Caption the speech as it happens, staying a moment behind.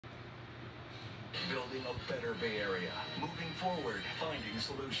Building a better Bay Area. Moving forward, finding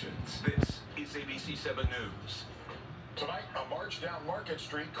solutions. This is ABC 7 News. Tonight, a march down Market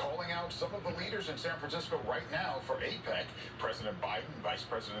Street calling out some of the leaders in San Francisco right now for APEC. President Biden, Vice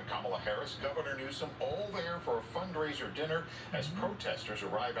President Kamala Harris, Governor Newsom, all there for a fundraiser dinner as protesters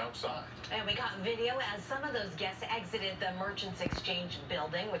arrive outside. And we got video as some of those guests exited the Merchants Exchange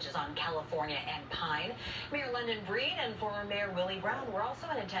building, which is on California and Pine. Mayor London Breed and former Mayor Willie Brown were also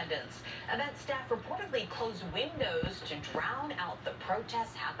in attendance. Event staff reportedly closed windows to drown out the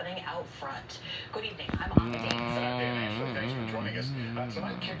protests happening out front. Good evening. I'm on the date. Thanks for joining us.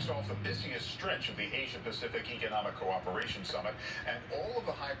 Tonight kicks off the busiest stretch of the Asia-Pacific Economic Cooperation Summit, and all of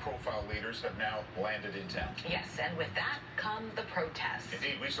the high-profile leaders have now landed in town. Yes, and with that come the protests.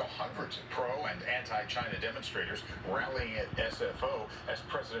 Indeed, we saw hundreds of pro- and anti-China demonstrators rallying at SFO as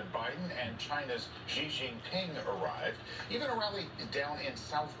President Biden and China's Xi Jinping arrived. Even a rally down in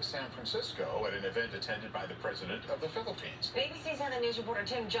South San Francisco at an event attended by the President of the Philippines. ABC 7 News reporter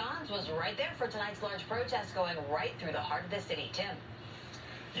Tim Johns was right there for tonight's large protest going right through the heart of the city. Tim.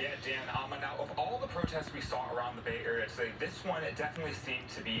 Yeah, Dan, now of all the protests we saw around the Bay Area today, this one it definitely seemed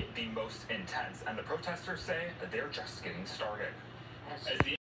to be the most intense, and the protesters say that they're just getting started. As the